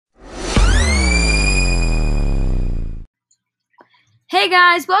Hey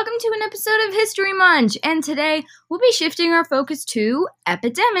guys, welcome to an episode of History Munch, and today we'll be shifting our focus to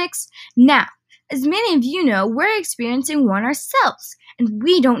epidemics. Now, as many of you know, we're experiencing one ourselves, and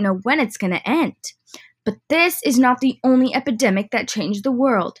we don't know when it's going to end. But this is not the only epidemic that changed the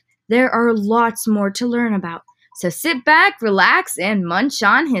world. There are lots more to learn about. So sit back, relax, and munch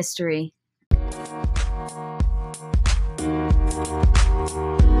on history.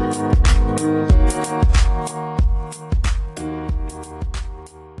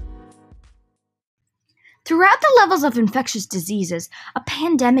 Throughout the levels of infectious diseases, a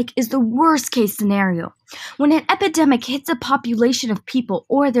pandemic is the worst-case scenario. When an epidemic hits a population of people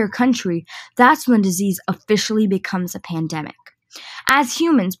or their country, that's when disease officially becomes a pandemic. As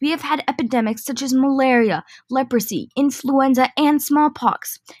humans, we have had epidemics such as malaria, leprosy, influenza, and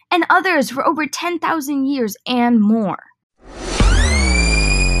smallpox, and others for over 10,000 years and more.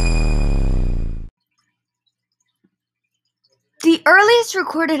 The earliest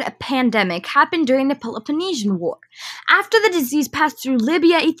recorded pandemic happened during the Peloponnesian War. After the disease passed through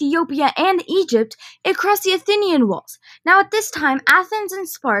Libya, Ethiopia, and Egypt, it crossed the Athenian walls. Now at this time, Athens and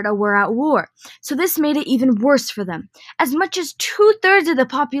Sparta were at war, so this made it even worse for them. As much as 2/3 of the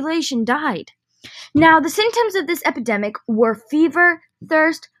population died. Now, the symptoms of this epidemic were fever,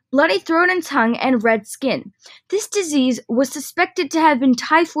 thirst, bloody throat and tongue, and red skin. This disease was suspected to have been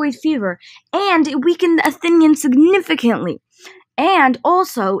typhoid fever, and it weakened the Athenians significantly. And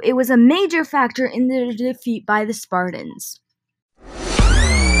also, it was a major factor in their defeat by the Spartans.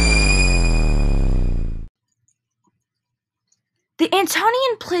 The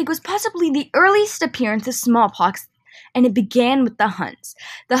Antonian Plague was possibly the earliest appearance of smallpox, and it began with the Huns.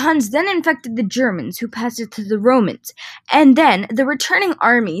 The Huns then infected the Germans, who passed it to the Romans, and then the returning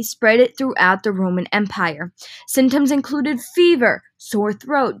army spread it throughout the Roman Empire. Symptoms included fever, sore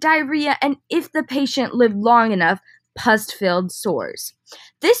throat, diarrhea, and if the patient lived long enough, pus-filled sores.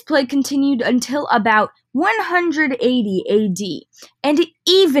 This plague continued until about 180 AD, and it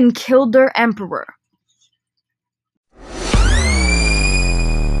even killed their emperor.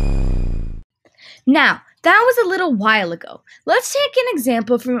 Now, that was a little while ago. Let's take an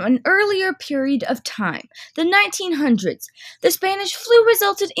example from an earlier period of time, the 1900s. The Spanish flu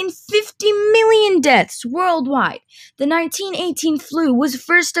resulted in 50 million deaths worldwide. The 1918 flu was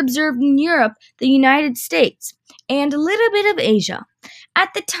first observed in Europe, the United States, and a little bit of Asia.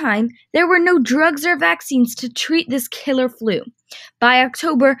 At the time, there were no drugs or vaccines to treat this killer flu. By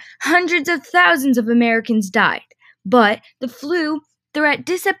October, hundreds of thousands of Americans died. But the flu threat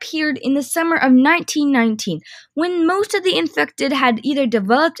disappeared in the summer of 1919, when most of the infected had either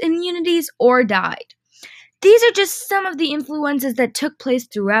developed immunities or died. These are just some of the influenzas that took place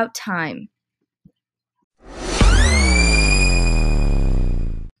throughout time.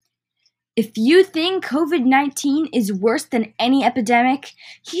 If you think COVID-19 is worse than any epidemic,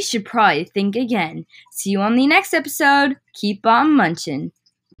 you should probably think again. See you on the next episode. Keep on munchin'.